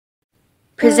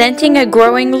presenting a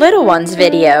Growing Little Ones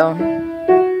video.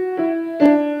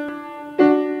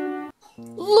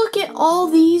 Look at all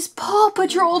these Paw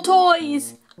Patrol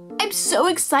toys! I'm so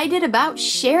excited about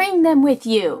sharing them with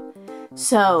you.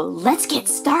 So let's get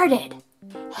started.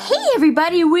 Hey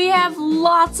everybody, we have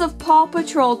lots of Paw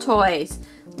Patrol toys.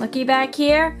 Looky back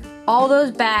here, all those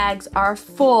bags are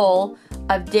full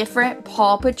of different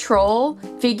Paw Patrol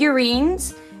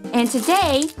figurines. And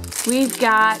today, we've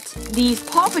got these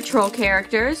Paw Patrol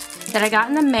characters that I got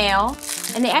in the mail,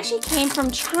 and they actually came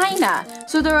from China.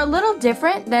 So they're a little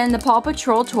different than the Paw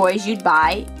Patrol toys you'd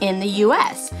buy in the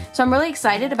US. So I'm really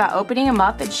excited about opening them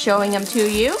up and showing them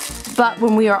to you. But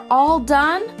when we are all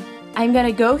done, I'm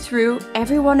gonna go through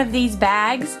every one of these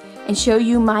bags and show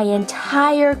you my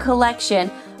entire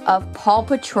collection of Paw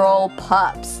Patrol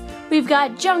pups. We've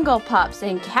got jungle pups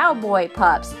and cowboy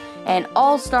pups and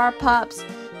all-star pups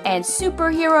and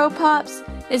superhero pups.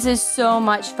 This is so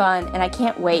much fun and I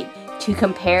can't wait to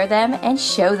compare them and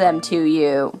show them to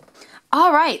you.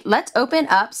 Alright, let's open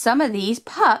up some of these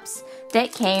pups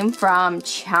that came from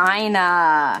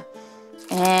China.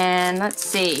 And let's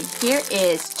see, here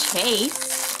is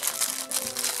Chase.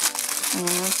 And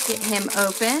let's get him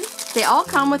open. They all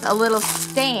come with a little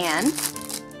stand.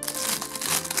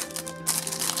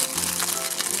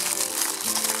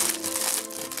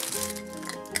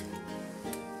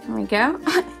 There we go.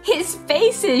 His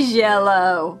face is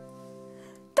yellow.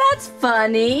 That's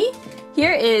funny.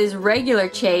 Here is regular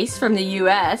Chase from the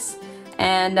US.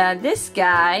 And this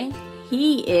guy,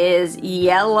 he is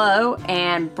yellow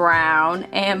and brown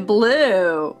and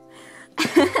blue.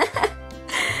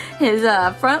 His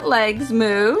front legs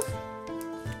move.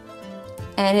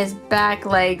 And his back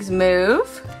legs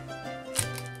move.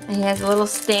 And he has a little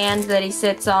stand that he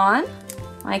sits on,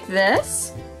 like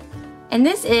this. And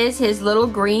this is his little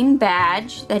green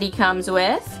badge that he comes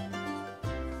with.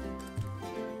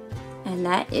 And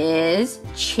that is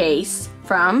Chase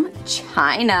from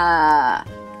China.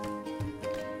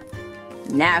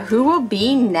 Now, who will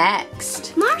be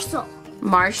next? Marshall.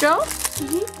 Marshall?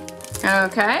 Mm-hmm.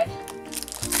 Okay.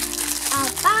 All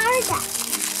fired up.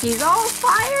 He's all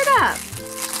fired up.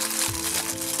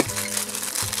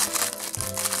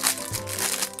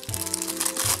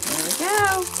 There we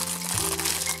go.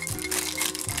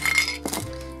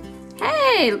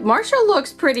 Hey, Marshall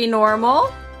looks pretty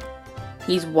normal.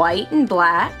 He's white and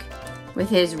black with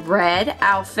his red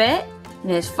outfit and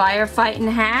his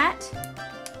firefighting hat.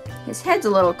 His head's a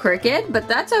little crooked, but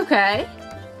that's okay.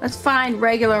 Let's find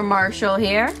regular Marshall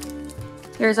here.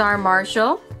 Here's our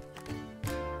Marshall.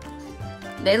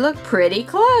 They look pretty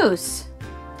close.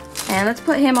 And let's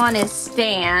put him on his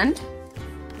stand.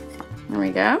 There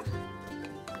we go.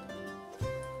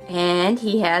 And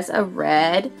he has a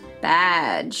red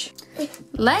badge.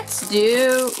 Let's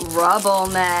do Rubble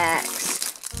next.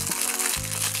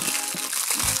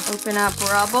 Open up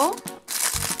Rubble.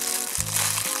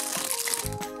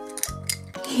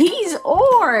 He's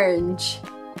orange.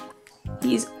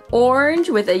 He's orange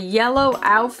with a yellow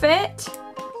outfit.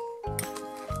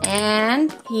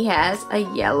 And he has a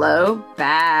yellow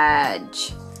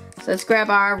badge. So let's grab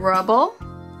our Rubble.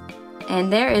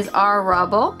 And there is our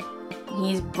Rubble.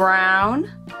 He's brown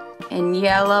and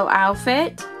yellow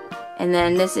outfit. And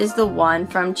then this is the one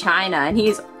from China, and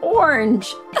he's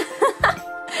orange.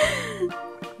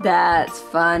 That's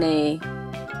funny.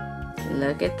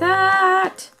 Look at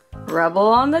that. Rubble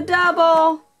on the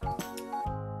double.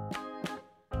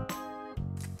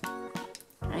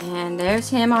 And there's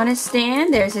him on his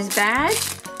stand. There's his badge.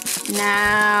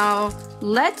 Now,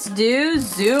 let's do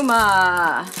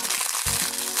Zuma.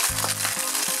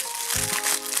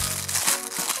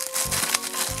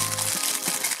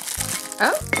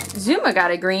 Oh, Zuma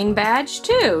got a green badge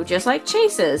too, just like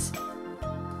Chase's.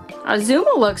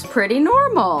 Zuma looks pretty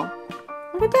normal.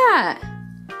 Look at that.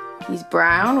 He's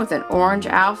brown with an orange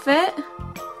outfit.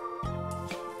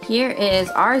 Here is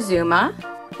our Zuma,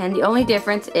 and the only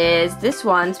difference is this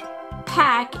one's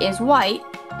pack is white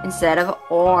instead of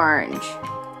orange.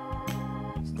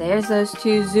 So there's those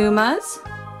two Zumas.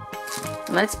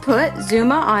 Let's put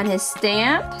Zuma on his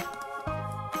stamp.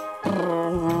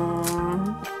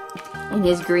 And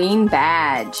his green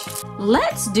badge.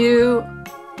 Let's do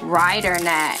Ryder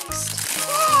next.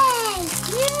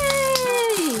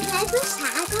 Yay! Can I put his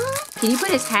hat on? Can you put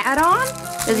his hat on?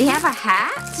 Does he have a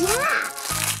hat? Yeah.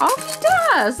 Oh, he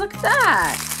does. Look at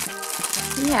that.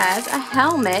 He has a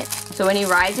helmet, so when he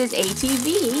rides his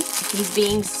ATV, he's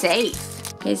being safe.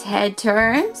 His head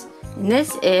turns, and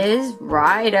this is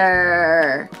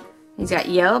Ryder. He's got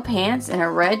yellow pants and a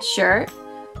red shirt.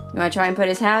 You want to try and put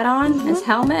his hat on? His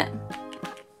helmet?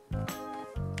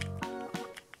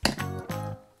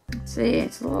 See,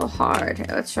 it's a little hard. Here,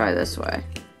 let's try this way.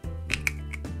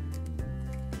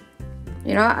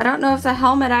 You know, I don't know if the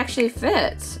helmet actually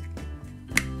fits.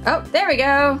 Oh, there we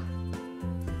go.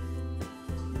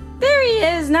 There he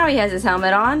is. Now he has his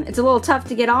helmet on. It's a little tough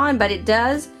to get on, but it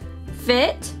does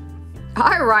fit.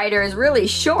 Our rider is really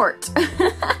short.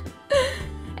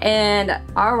 And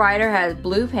our rider has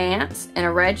blue pants and a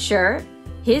red shirt.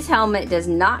 His helmet does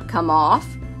not come off.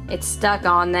 It's stuck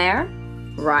on there.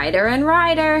 Rider and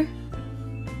rider.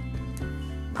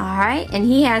 Alright, and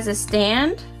he has a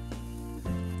stand.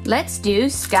 Let's do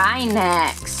Skye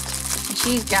next.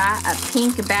 She's got a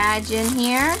pink badge in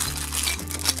here.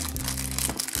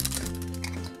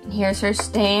 And here's her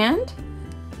stand.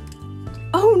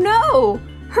 Oh no!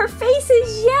 Her face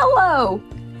is yellow!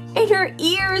 And her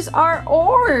ears are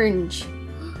orange!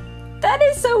 That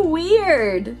is so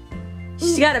weird!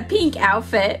 She's got a pink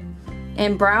outfit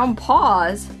and brown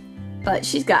paws, but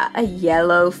she's got a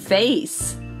yellow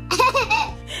face.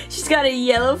 She's got a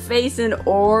yellow face and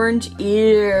orange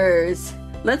ears.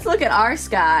 Let's look at our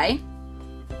Skye.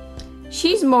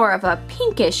 She's more of a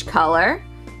pinkish color,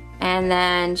 and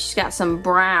then she's got some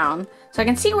brown. So I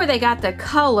can see where they got the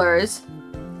colors,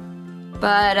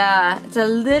 but it's a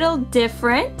little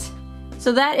different.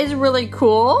 So that is really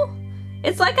cool.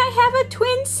 It's like I have a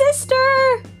twin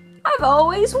sister. I've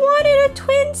always wanted a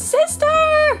twin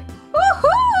sister.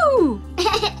 Woohoo!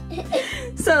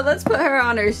 So let's put her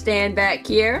on her stand back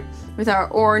here with our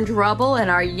orange rubble and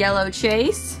our yellow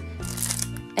chase.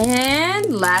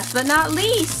 And last but not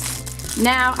least,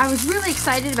 now I was really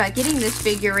excited about getting this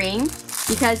figurine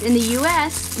because in the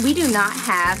US we do not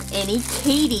have any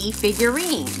Katie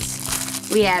figurines.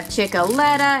 We have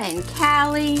Chicoletta and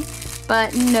Callie,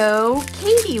 but no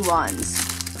Katie ones.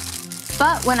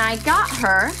 But when I got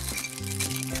her,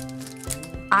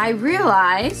 I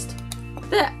realized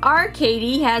that our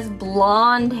Katie has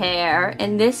blonde hair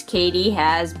and this Katie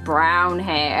has brown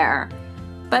hair.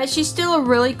 But she's still a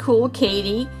really cool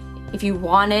Katie. If you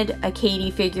wanted a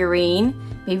Katie figurine,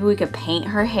 maybe we could paint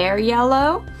her hair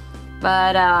yellow.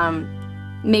 But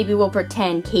maybe we'll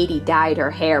pretend Katie dyed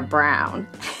her hair brown.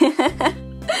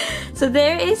 So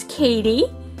there is Katie,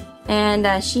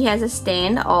 and she has a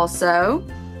stand also,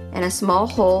 and a small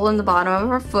hole in the bottom of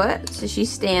her foot, so she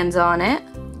stands on it.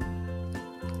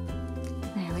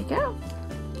 There we go.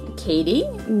 Katie,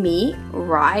 meet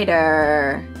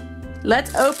Ryder.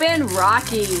 Let's open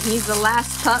Rocky. He's the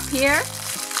last pup here.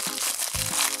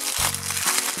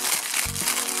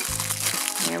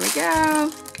 There we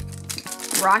go.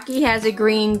 Rocky has a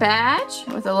green badge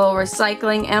with a little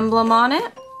recycling emblem on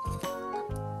it.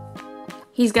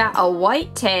 He's got a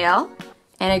white tail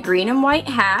and a green and white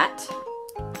hat.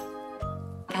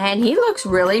 And he looks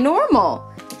really normal.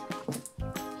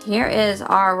 Here is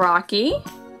our Rocky.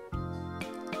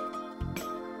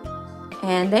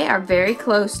 And they are very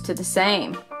close to the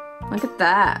same. Look at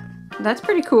that. That's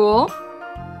pretty cool.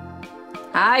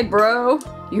 Hi, bro.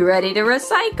 You ready to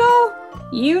recycle?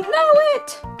 You know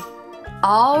it.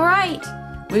 All right.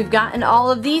 We've gotten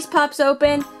all of these pups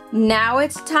open. Now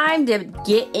it's time to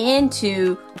get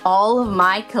into all of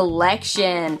my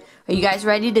collection. Are you guys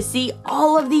ready to see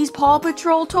all of these Paw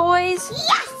Patrol toys?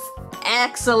 Yes!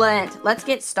 Excellent. Let's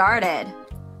get started.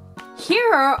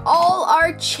 Here are all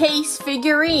our Chase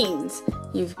figurines.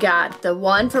 You've got the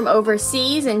one from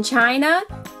overseas in China,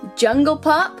 Jungle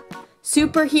Pup,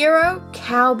 Superhero,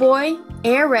 Cowboy,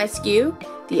 Air Rescue,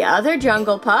 the other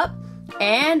Jungle Pup,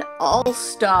 and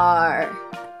All-Star.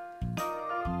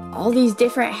 All these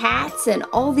different hats and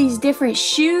all these different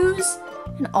shoes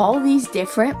and all these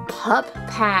different pup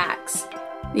packs.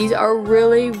 These are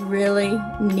really, really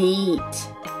neat.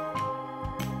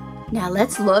 Now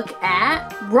let's look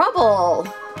at Rubble.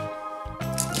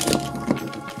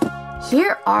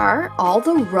 Here are all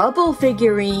the Rubble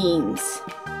figurines.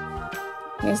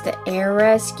 Here's the Air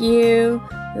Rescue,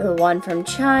 the one from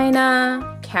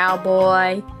China,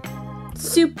 Cowboy,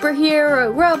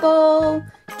 Superhero Rubble,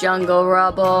 Jungle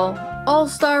Rubble,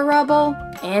 All-Star Rubble,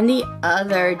 and the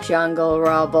other Jungle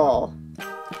Rubble.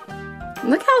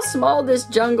 Look how small this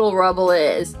Jungle Rubble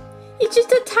is. He's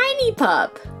just a tiny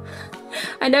pup.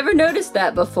 I never noticed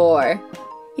that before.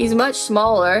 He's much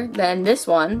smaller than this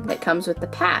one that comes with the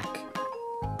pack.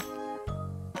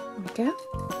 There we go.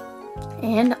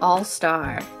 And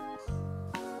All-Star.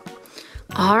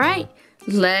 Alright,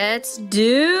 let's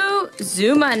do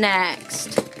Zuma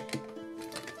next.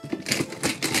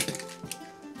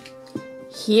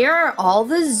 Here are all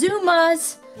the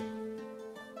Zumas.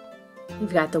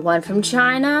 You've got the one from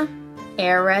China,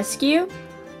 Air Rescue,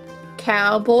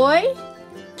 Cowboy,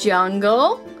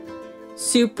 Jungle,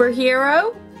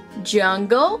 Superhero,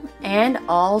 Jungle, and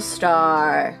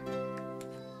All-Star.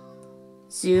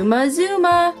 Zuma,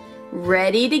 Zuma,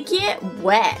 ready to get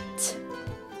wet.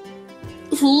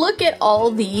 Look at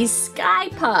all these Skye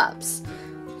pups.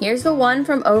 Here's the one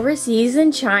from overseas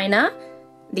in China,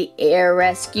 the Air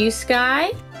Rescue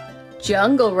Skye,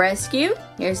 Jungle Rescue.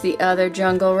 Here's the other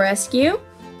Jungle Rescue,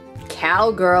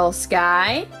 Cowgirl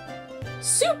Skye,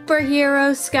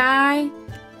 Superhero Skye,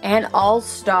 and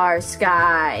All-Star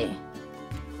Skye.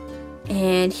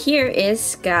 And here is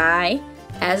Skye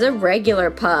as a regular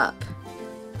pup.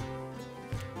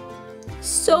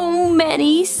 So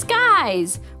many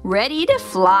Skies ready to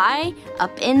fly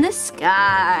up in the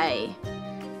sky.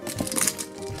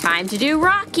 Time to do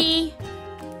Rocky.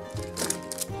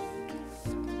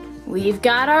 We've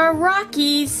got our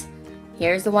Rockies.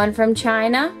 Here's the one from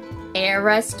China, Air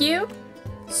Rescue,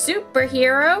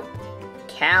 Superhero,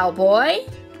 Cowboy,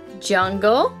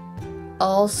 Jungle,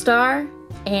 All-Star,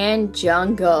 and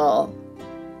Jungle.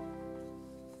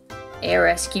 Air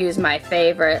Rescue is my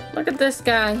favorite. Look at this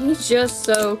guy, he's just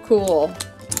so cool.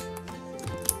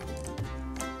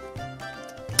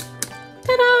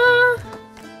 Ta-da!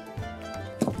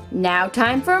 Now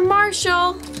time for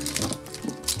Marshall.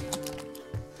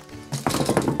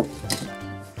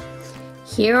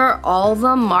 Here are all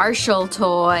the Marshall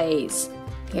toys.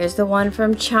 Here's the one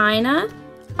from China,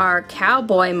 our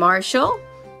Cowboy Marshall,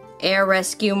 Air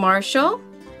Rescue Marshall,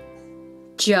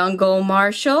 Jungle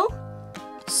Marshall,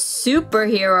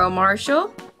 Superhero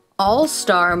Marshall,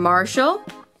 All-Star Marshall,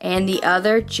 and the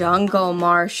other Jungle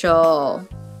Marshall.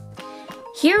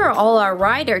 Here are all our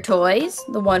rider toys.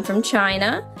 The one from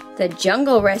China, the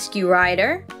Jungle Rescue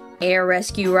Rider, Air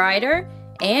Rescue Rider,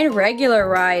 and Regular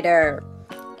Rider.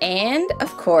 And,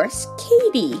 of course,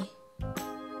 Katie.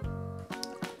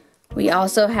 We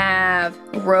also have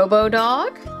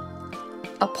Robo-Dog,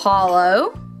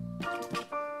 Apollo,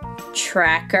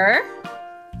 Tracker,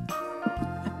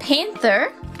 a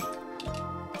Panther,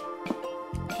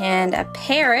 and a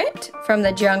Parrot from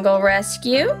the Jungle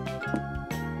Rescue.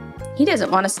 He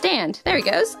doesn't want to stand. There he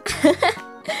goes.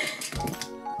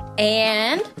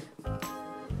 And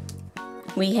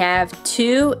we have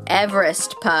 2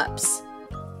 Everest pups.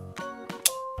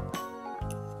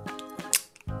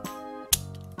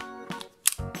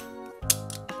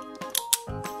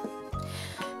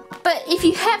 But if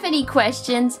you have any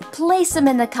questions, place them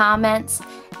in the comments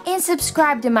and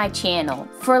subscribe to my channel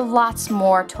for lots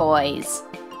more toys.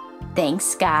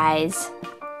 Thanks, guys.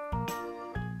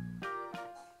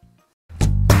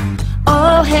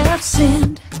 All have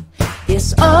sinned,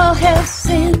 yes, all have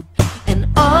sinned, and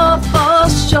all fall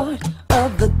short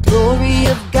of the glory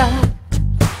of God.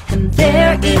 And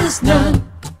there is none,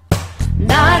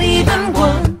 not even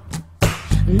one,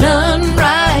 none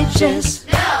righteous,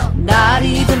 no, not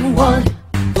even one.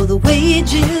 For the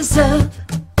wages of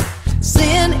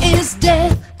sin is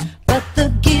death, but the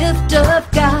gift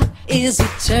of God is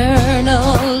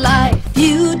eternal life.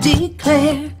 You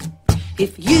declare,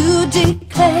 if you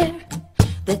declare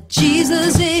that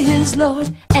Jesus is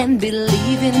Lord, and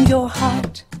believe in your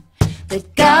heart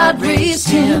that God raised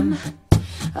him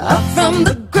up from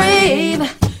the grave,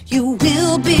 you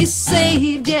will be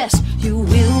saved. Yes, you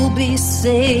will be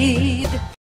saved.